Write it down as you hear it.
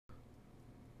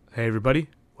Hey everybody,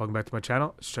 welcome back to my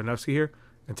channel. It's Janowski here,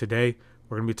 and today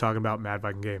we're going to be talking about Mad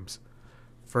Viking Games.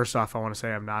 First off, I want to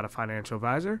say I'm not a financial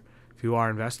advisor. If you are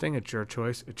investing, it's your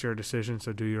choice, it's your decision,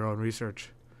 so do your own research.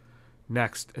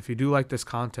 Next, if you do like this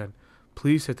content,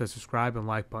 please hit the subscribe and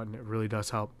like button. It really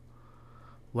does help.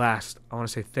 Last, I want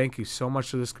to say thank you so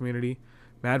much to this community,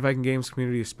 Mad Viking Games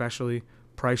community especially,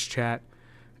 Price Chat,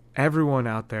 everyone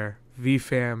out there,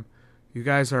 VFam, you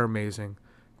guys are amazing.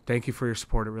 Thank you for your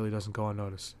support. It really doesn't go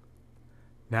unnoticed.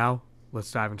 Now,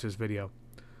 let's dive into this video.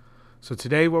 So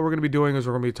today what we're going to be doing is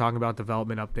we're going to be talking about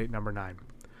development update number 9.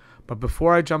 But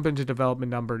before I jump into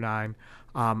development number 9,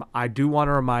 I do want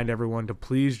to remind everyone to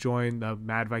please join the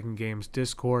Mad Viking Games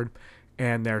Discord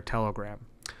and their Telegram.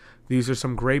 These are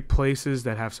some great places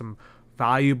that have some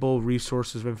valuable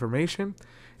resources of information,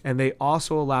 and they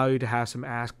also allow you to have some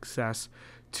access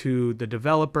to the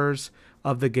developers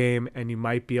of the game, and you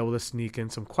might be able to sneak in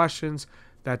some questions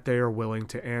that they are willing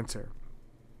to answer.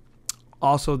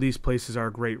 Also, these places are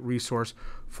a great resource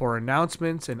for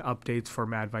announcements and updates for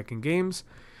Mad Viking Games.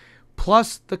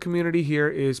 Plus, the community here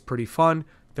is pretty fun,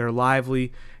 they're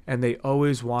lively, and they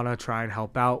always want to try and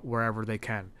help out wherever they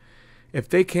can. If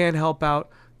they can't help out,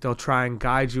 they'll try and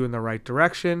guide you in the right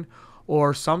direction,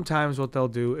 or sometimes what they'll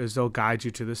do is they'll guide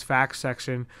you to this facts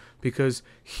section, because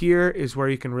here is where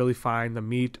you can really find the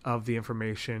meat of the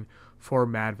information for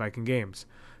Mad Viking Games.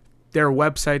 Their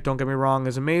website, don't get me wrong,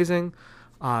 is amazing.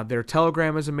 Their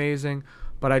Telegram is amazing,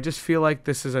 but I just feel like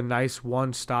this is a nice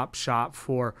one-stop shop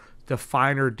for the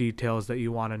finer details that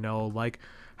you want to know, like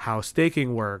how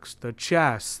staking works, the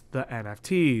chess, the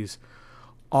NFTs,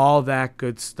 all that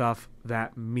good stuff,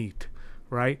 that meat,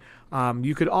 right?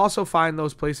 You could also find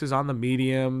those places on the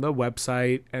Medium, the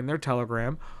website, and their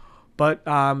Telegram, but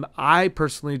I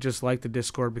personally just like the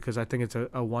Discord because I think it's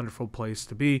a wonderful place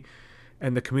to be,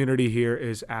 and the community here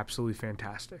is absolutely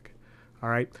fantastic. All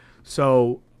right,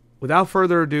 so without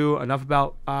further ado, enough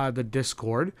about the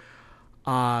Discord.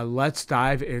 Let's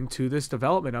dive into this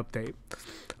development update.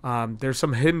 There's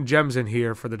some hidden gems in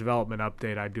here for the development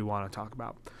update I do want to talk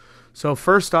about. So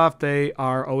first off, they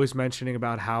are always mentioning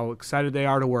about how excited they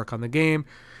are to work on the game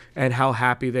and how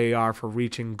happy they are for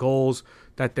reaching goals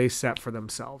that they set for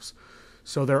themselves.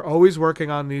 So they're always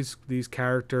working on these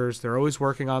characters. They're always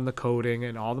working on the coding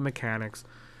and all the mechanics.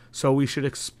 So we should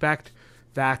expect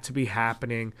that to be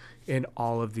happening in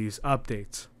all of these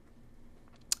updates.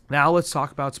 Now let's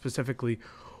talk about specifically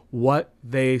what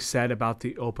they said about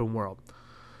the open world.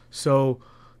 So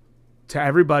to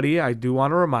everybody, I do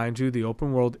want to remind you the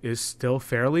open world is still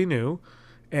fairly new,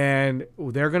 and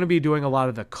they're going to be doing a lot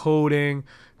of the coding.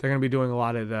 They're going to be doing a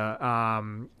lot of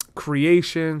the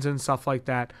creations and stuff like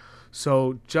that.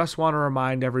 So just want to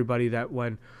remind everybody that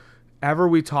whenever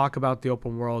we talk about the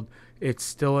open world, it's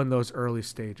still in those early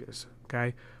stages.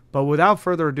 Okay, but without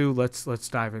further ado, let's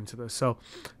dive into this. So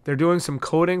they're doing some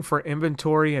coding for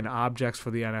inventory and objects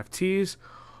for the NFTs.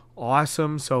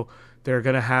 Awesome. So they're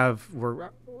going to have,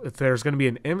 if there's going to be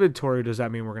an inventory, does that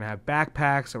mean we're going to have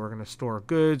backpacks, or we're going to store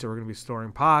goods, or we're going to be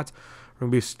storing pots, we're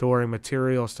going to be storing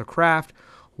materials to craft?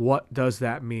 What does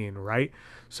that mean, right?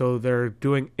 So they're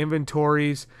doing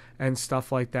inventories and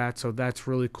stuff like that. So that's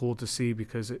really cool to see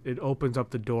because it opens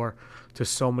up the door to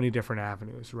so many different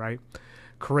avenues, right?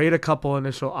 Create a couple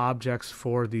initial objects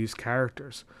for these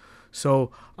characters.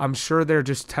 So I'm sure they're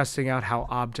just testing out how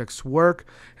objects work,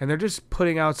 and they're just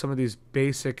putting out some of these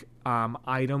basic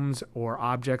items or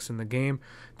objects in the game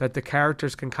that the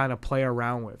characters can kind of play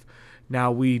around with.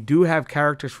 Now, we do have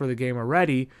characters for the game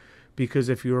already, because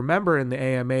if you remember in the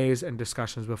AMAs and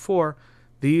discussions before,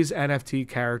 these NFT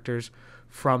characters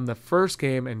from the first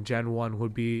game and Gen 1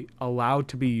 would be allowed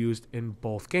to be used in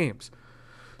both games.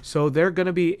 So they're going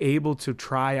to be able to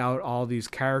try out all these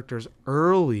characters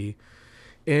early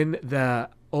in the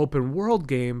open world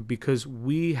game because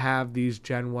we have these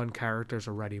Gen 1 characters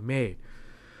already made.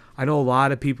 I know a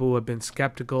lot of people who have been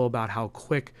skeptical about how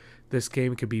quick this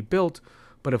game could be built,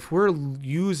 but if we're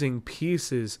using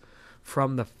pieces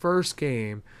from the first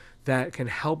game that can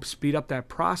help speed up that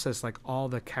process, like all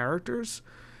the characters,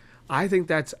 I think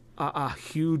that's a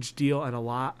huge deal and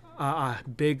a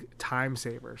big time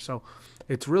saver. So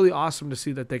it's really awesome to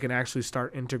see that they can actually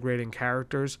start integrating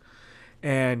characters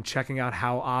and checking out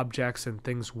how objects and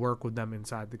things work with them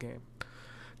inside the game.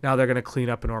 Now they're going to clean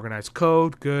up and organize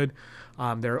code. Good.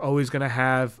 They're always going to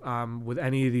have, with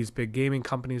any of these big gaming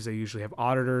companies, they usually have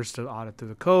auditors to audit through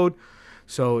the code.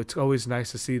 So it's always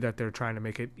nice to see that they're trying to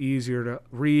make it easier to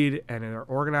read and they're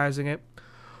organizing it.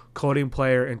 Coding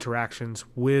player interactions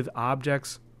with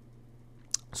objects.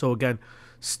 So again,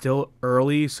 still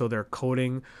early, so they're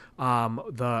coding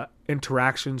the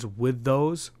interactions with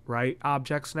those, right,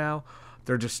 objects now.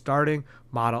 They're just starting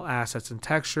model assets and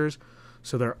textures.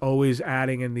 So they're always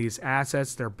adding in these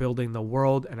assets. They're building the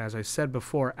world. And as I said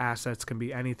before, assets can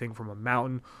be anything from a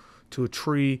mountain to a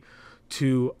tree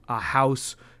to a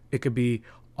house. It could be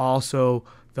also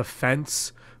the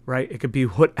fence, right? It could be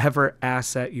whatever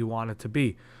asset you want it to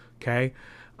be, okay?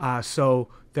 So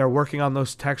they're working on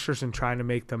those textures and trying to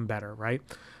make them better, right?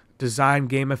 Design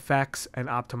game effects and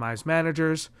optimize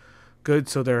managers. Good,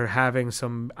 so they're having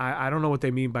some, I don't know what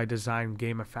they mean by design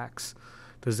game effects.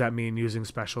 Does that mean using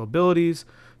special abilities?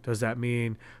 Does that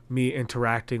mean me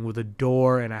interacting with a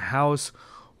door in a house?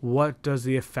 What does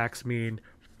the effects mean?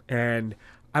 And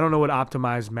I don't know what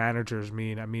optimized managers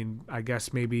mean. I mean, I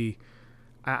guess maybe,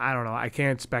 I don't know. I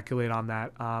can't speculate on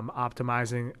that.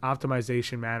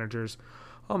 Optimization managers.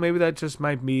 Oh, maybe that just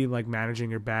might mean like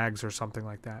managing your bags or something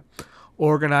like that.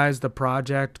 Organize the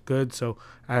project. Good. So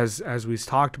as we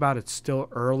talked about, it's still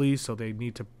early, so they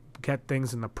need to get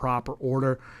things in the proper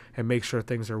order and make sure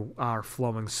things are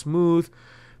flowing smooth.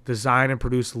 Design and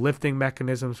produce lifting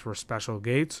mechanisms for special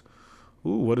gates.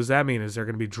 Ooh, what does that mean? Is there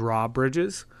going to be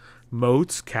drawbridges,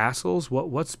 moats, castles?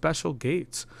 What special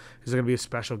gates? Is it going to be a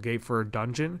special gate for a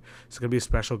dungeon? Is it going to be a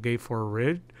special gate for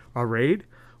a raid?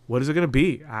 What is it going to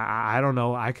be? I don't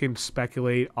know. I can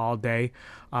speculate all day.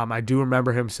 I do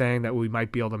remember him saying that we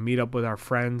might be able to meet up with our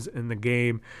friends in the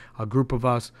game, a group of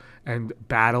us, and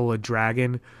battle a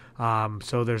dragon.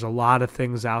 So there's a lot of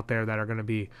things out there that are going to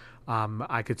be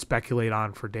I could speculate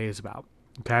on for days about.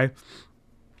 Okay?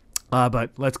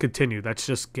 But let's continue. That's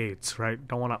just gates, right?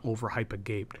 Don't want to overhype a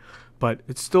gate. But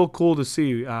it's still cool to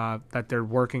see that they're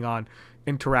working on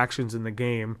interactions in the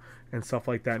game and stuff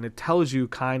like that. And it tells you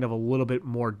kind of a little bit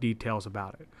more details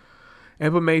about it.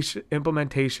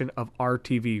 Implementation of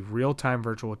RTV, real-time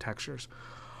virtual textures.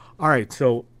 All right,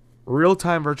 so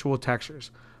real-time virtual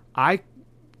textures.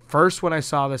 First, when I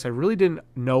saw this, I really didn't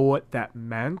know what that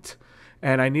meant.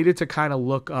 And I needed to kind of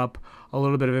look up a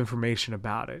little bit of information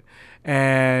about it.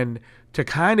 And to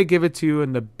kind of give it to you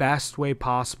in the best way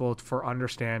possible for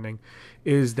understanding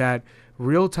is that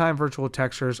real-time virtual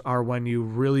textures are when you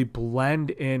really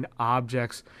blend in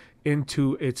objects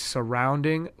into its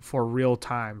surrounding for real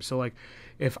time. So like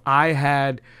if I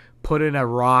had put in a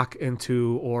rock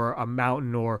into, or a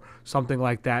mountain or something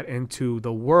like that into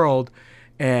the world,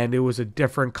 and it was a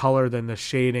different color than the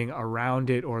shading around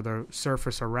it or the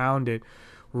surface around it,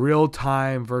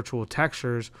 real-time virtual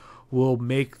textures will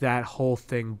make that whole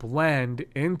thing blend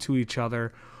into each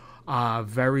other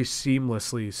very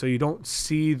seamlessly. So you don't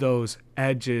see those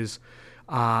edges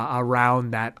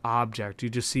around that object. You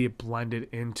just see it blended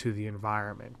into the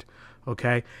environment.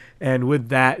 Okay. And with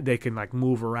that, they can like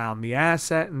move around the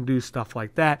asset and do stuff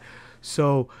like that.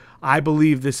 So I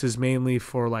believe this is mainly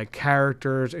for like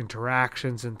characters,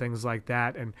 interactions, and things like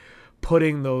that, and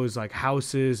putting those like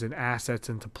houses and assets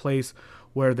into place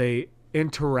where they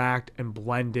interact and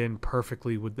blend in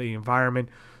perfectly with the environment,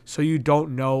 so you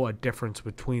don't know a difference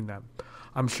between them.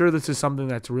 I'm sure this is something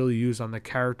that's really used on the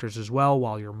characters as well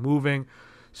while you're moving,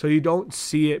 so you don't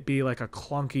see it be like a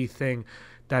clunky thing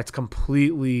that's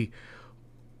completely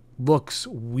looks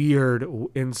weird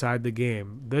inside the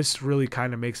game. This really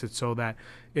kind of makes it so that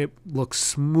it looks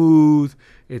smooth,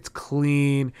 it's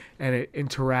clean, and it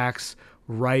interacts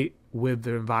right with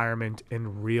the environment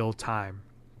in real time.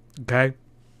 Okay?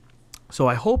 So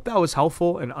I hope that was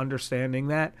helpful in understanding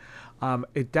that.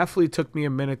 It definitely took me a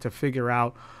minute to figure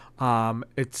out.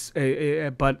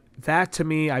 But that to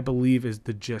me, I believe, is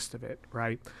the gist of it,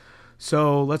 right?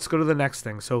 So let's go to the next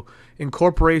thing. So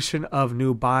incorporation of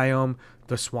new biome,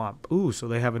 the swamp. Ooh, so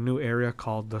they have a new area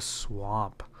called the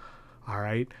swamp. All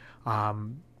right. I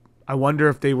wonder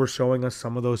if they were showing us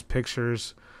some of those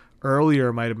pictures earlier.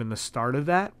 It might have been the start of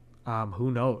that.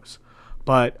 Who knows?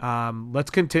 But let's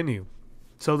continue.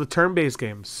 So the turn-based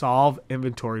game, solve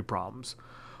inventory problems.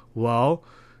 Well,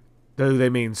 do they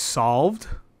mean solved?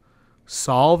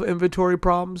 Solve inventory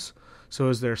problems? So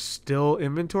is there still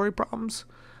inventory problems?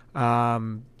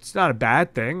 It's not a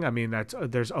bad thing. I mean,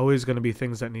 there's always going to be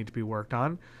things that need to be worked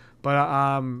on.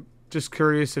 But just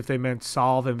curious if they meant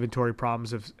solve inventory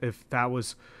problems, if that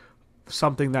was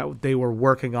something that they were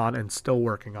working on and still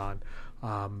working on.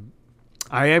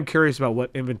 I am curious about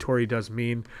what inventory does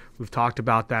mean. We've talked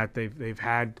about that. They've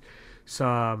had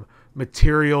some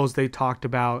materials they talked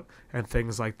about and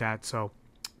things like that. So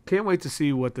can't wait to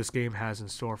see what this game has in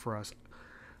store for us.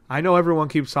 I know everyone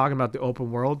keeps talking about the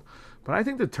open world, but I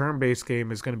think the turn-based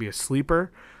game is going to be a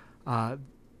sleeper.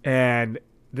 And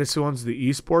this one's the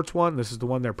esports one. This is the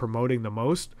one they're promoting the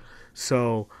most.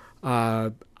 So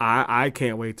I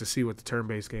can't wait to see what the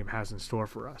turn-based game has in store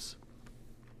for us.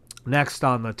 Next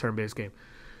on the turn-based game,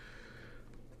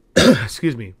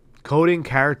 excuse me, coding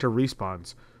character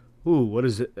respawns. Ooh, what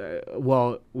is it?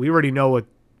 Well, we already know what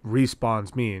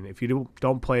respawns mean. If you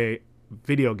don't play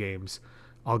video games,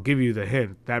 I'll give you the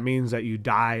hint. That means that you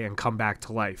die and come back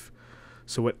to life.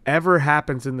 So whatever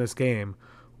happens in this game,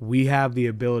 we have the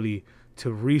ability to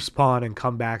respawn and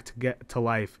come back to get to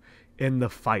life in the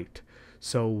fight.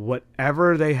 So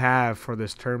whatever they have for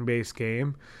this turn-based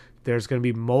game, there's going to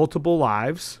be multiple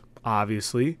lives,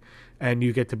 obviously, and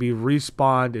you get to be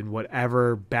respawned in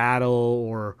whatever battle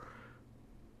or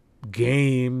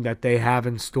game that they have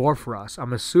in store for us.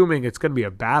 I'm assuming it's going to be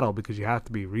a battle because you have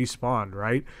to be respawned,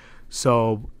 right?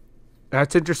 So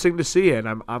that's interesting to see,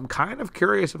 and I'm kind of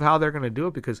curious of how they're going to do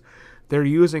it because they're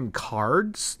using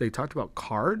cards. They talked about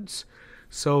cards,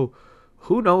 so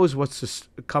who knows what's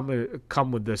to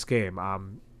come with this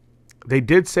game. They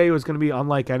did say it was going to be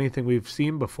unlike anything we've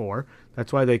seen before.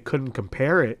 That's why they couldn't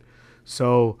compare it.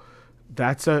 So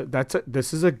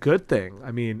this is a good thing.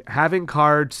 I mean, having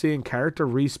cards, seeing character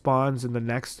respawns in the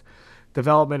next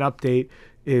development update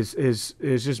is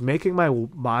just making my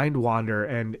mind wander,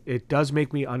 and it does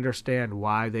make me understand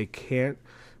why they can't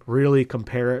really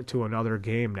compare it to another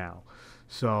game now.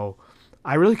 So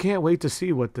I really can't wait to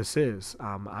see what this is.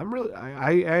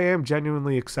 I am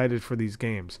genuinely excited for these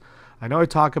games. I know I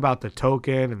talk about the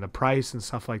token and the price and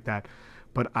stuff like that,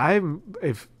 but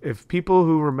if people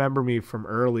who remember me from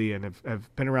early and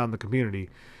have been around the community,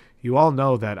 you all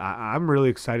know that I'm really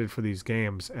excited for these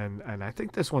games, and I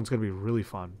think this one's going to be really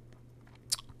fun.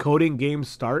 Coding games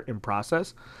start in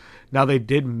process. Now, they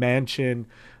did mention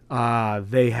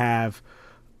they have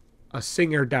a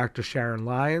singer, Dr. Sharon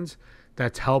Lyons,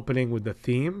 that's helping with the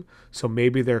theme. So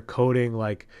maybe they're coding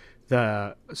like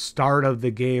the start of the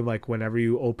game, like whenever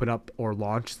you open up or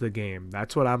launch the game.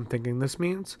 That's what I'm thinking this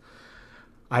means.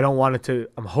 I don't want it to,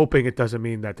 I'm hoping it doesn't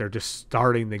mean that they're just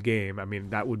starting the game. I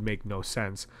mean, that would make no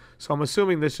sense. So I'm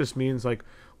assuming this just means like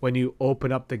when you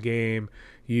open up the game,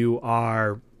 you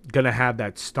are going to have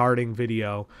that starting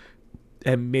video,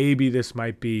 and maybe this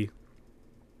might be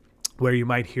where you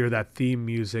might hear that theme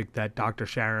music that Dr.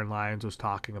 Sharon Lyons was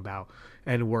talking about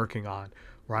and working on,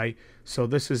 right? So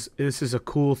this is a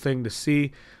cool thing to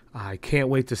see. I can't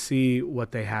wait to see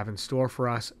what they have in store for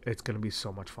us. It's going to be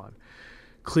so much fun.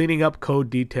 Cleaning up code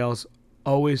details,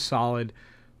 always solid.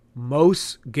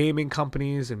 Most gaming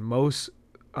companies and most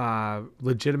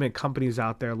legitimate companies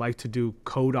out there like to do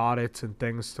code audits and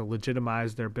things to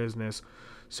legitimize their business.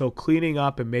 So cleaning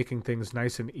up and making things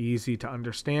nice and easy to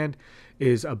understand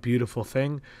is a beautiful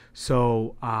thing.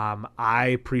 So I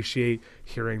appreciate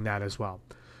hearing that as well.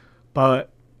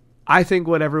 But I think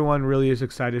what everyone really is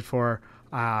excited for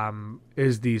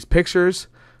is these pictures.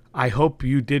 I hope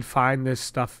you did find this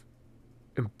stuff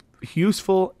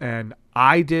useful, and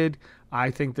I did. I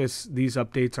think these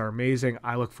updates are amazing.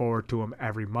 I look forward to them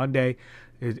every Monday.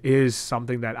 It is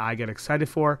something that I get excited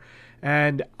for,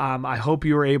 and I hope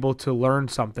you were able to learn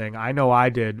something. I know I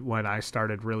did when I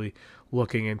started really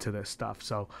looking into this stuff.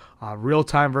 So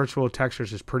real-time virtual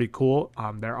textures is pretty cool.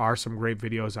 There are some great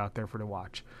videos out there for to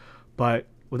watch. But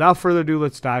without further ado,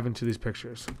 let's dive into these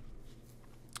pictures.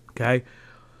 Okay.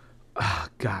 Oh,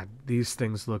 God, these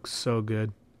things look so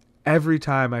good. Every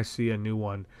time I see a new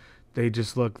one, they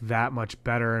just look that much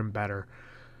better and better.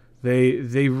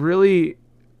 They really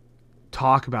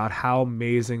talk about how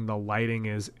amazing the lighting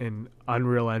is in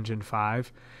Unreal Engine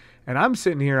 5. And I'm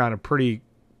sitting here on a pretty,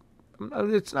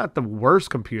 it's not the worst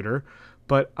computer,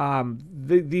 but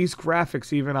these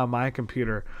graphics, even on my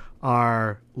computer,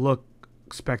 look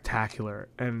spectacular.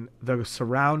 And the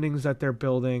surroundings that they're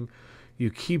building,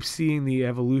 you keep seeing the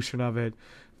evolution of it.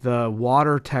 The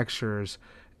water textures,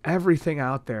 everything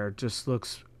out there just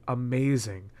looks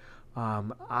amazing.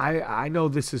 I know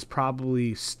this is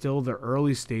probably still the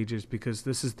early stages because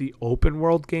this is the open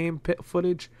world game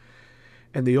footage,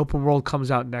 and the open world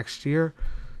comes out next year.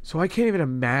 So I can't even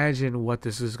imagine what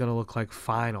this is going to look like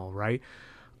final, right?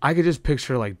 I could just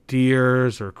picture like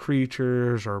deers or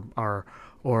creatures or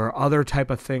other type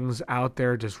of things out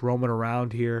there just roaming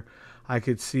around here. I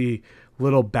could see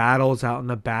little battles out in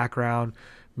the background.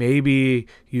 Maybe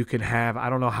you can have, I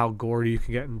don't know how gory you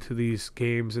can get into these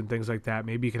games and things like that.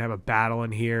 Maybe you can have a battle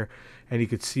in here and you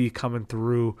could see coming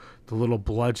through the little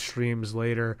blood streams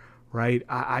later, right?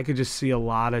 I could just see a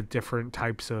lot of different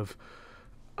types of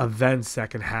events that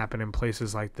can happen in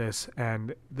places like this.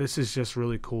 And this is just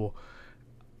really cool.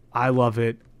 I love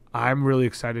it. I'm really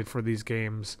excited for these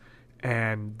games.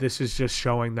 And this is just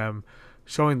showing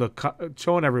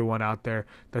everyone out there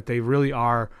that they really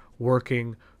are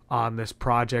working on this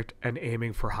project and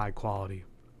aiming for high quality.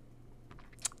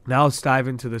 Now let's dive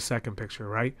into the second picture,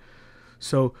 right?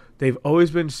 So they've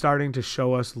always been starting to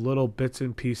show us little bits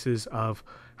and pieces of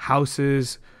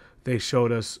houses. They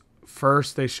showed us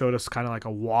kind of like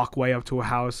a walkway up to a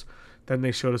house. Then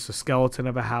they showed us a skeleton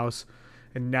of a house.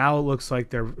 And now it looks like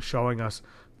they're showing us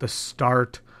the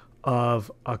start of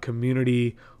a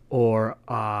community or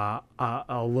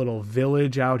a little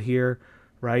village out here,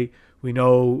 right? We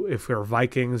know if we're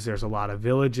Vikings, there's a lot of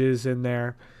villages in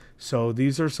there. So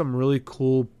these are some really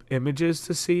cool images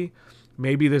to see.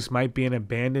 Maybe this might be an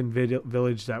abandoned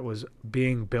village that was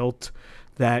being built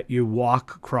that you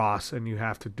walk across and you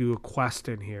have to do a quest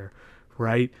in here,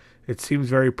 right? It seems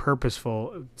very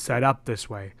purposeful, set up this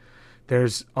way.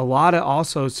 There's a lot of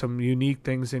also some unique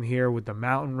things in here with the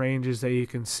mountain ranges that you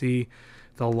can see.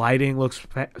 The lighting looks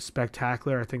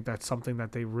spectacular. I think that's something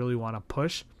that they really want to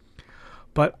push.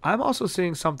 But I'm also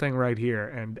seeing something right here,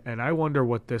 and I wonder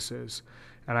what this is.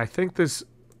 And I think this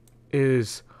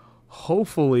is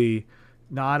hopefully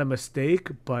not a mistake,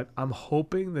 but I'm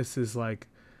hoping this is like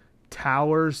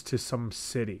towers to some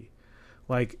city.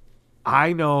 Like,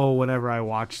 I know whenever I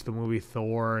watch the movie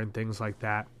Thor and things like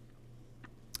that,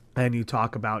 and you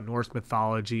talk about Norse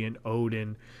mythology and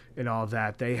Odin and all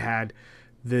that, they had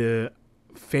the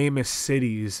famous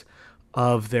cities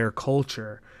of their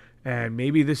culture. And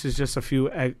maybe this is just a few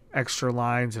extra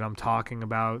lines and I'm talking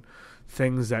about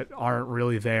things that aren't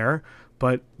really there.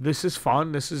 But this is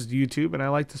fun. This is YouTube, and I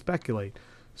like to speculate.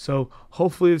 So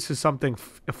hopefully this is something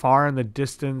far in the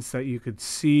distance that you could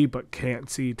see but can't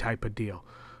see type of deal,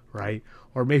 right?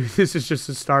 Or maybe this is just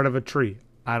the start of a tree.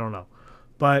 I don't know.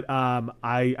 But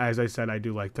as I said, I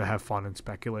do like to have fun and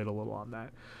speculate a little on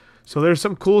that. So there's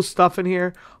some cool stuff in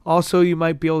here. Also, you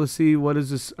might be able to see, what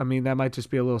is this? I mean, that might just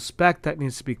be a little speck that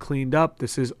needs to be cleaned up.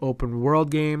 This is open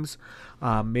world games.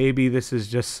 Maybe this is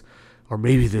just, or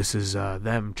maybe this is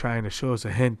them trying to show us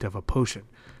a hint of a potion.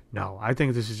 No, I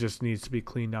think this is just needs to be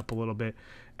cleaned up a little bit.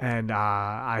 And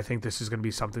I think this is going to be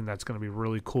something that's going to be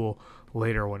really cool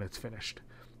later when it's finished.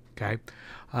 Okay.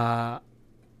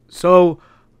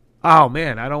 Oh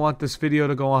man, I don't want this video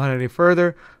to go on any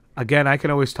further. Again, I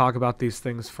can always talk about these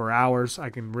things for hours. I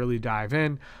can really dive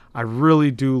in. I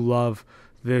really do love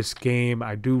this game.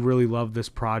 I do really love this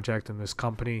project and this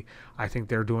company. I think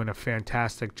they're doing a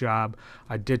fantastic job.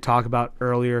 I did talk about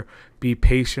earlier, be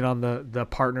patient on the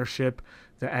partnership.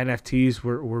 The NFTs,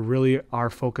 we're really are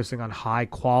focusing on high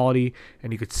quality,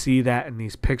 and you could see that in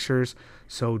these pictures.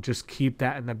 So just keep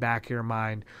that in the back of your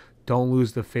mind. Don't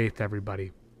lose the faith,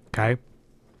 everybody. Okay?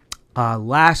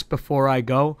 Last, before I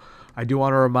go, I do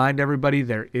want to remind everybody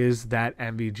there is that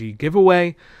MVG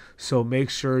giveaway. So make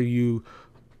sure you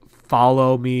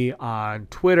follow me on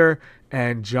Twitter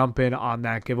and jump in on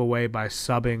that giveaway by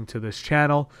subbing to this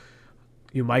channel.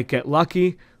 You might get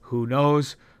lucky. Who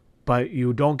knows? But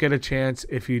you don't get a chance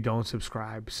if you don't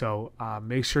subscribe. So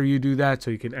make sure you do that so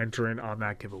you can enter in on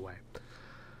that giveaway.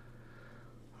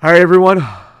 All right, everyone.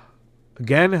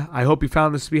 Again, I hope you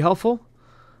found this to be helpful.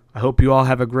 I hope you all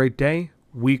have a great day,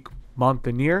 week, month,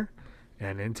 and year.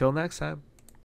 And until next time.